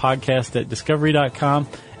StuffPodcast@Discovery.com.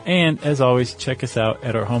 And as always, check us out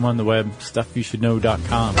at our home on the web,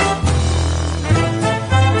 StuffYouShouldKnow.com.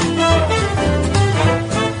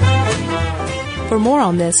 For more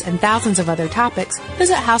on this and thousands of other topics,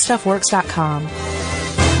 visit HowStuffWorks.com.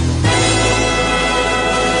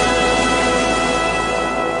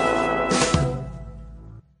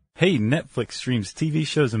 Hey, Netflix streams TV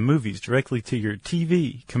shows and movies directly to your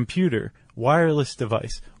TV, computer, wireless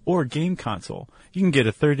device, or game console. You can get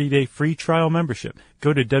a 30-day free trial membership.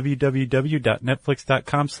 Go to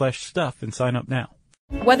www.netflix.com/stuff and sign up now.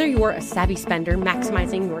 Whether you're a savvy spender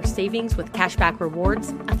maximizing your savings with cashback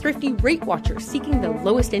rewards, a thrifty rate watcher seeking the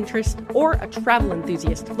lowest interest, or a travel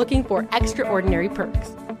enthusiast looking for extraordinary perks,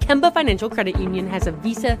 Kemba Financial Credit Union has a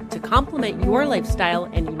visa to complement your lifestyle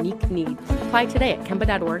and unique needs. Apply today at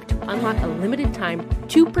Kemba.org to unlock a limited time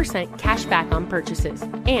 2% cash back on purchases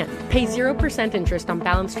and pay 0% interest on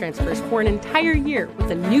balance transfers for an entire year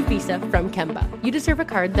with a new visa from Kemba. You deserve a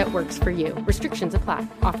card that works for you. Restrictions apply.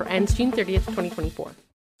 Offer ends June 30th, 2024.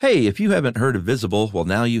 Hey, if you haven't heard of Visible, well,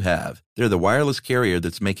 now you have. They're the wireless carrier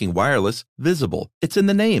that's making wireless visible. It's in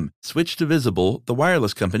the name. Switch to Visible, the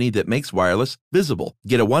wireless company that makes wireless visible.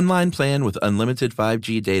 Get a one-line plan with unlimited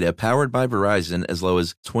 5G data powered by Verizon as low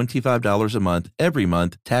as $25 a month, every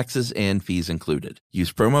month, taxes and fees included.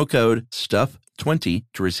 Use promo code STUFF20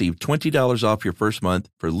 to receive $20 off your first month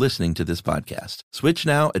for listening to this podcast. Switch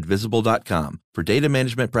now at Visible.com. For data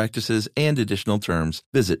management practices and additional terms,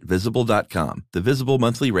 visit Visible.com. The Visible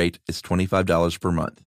monthly rate is $25 per month.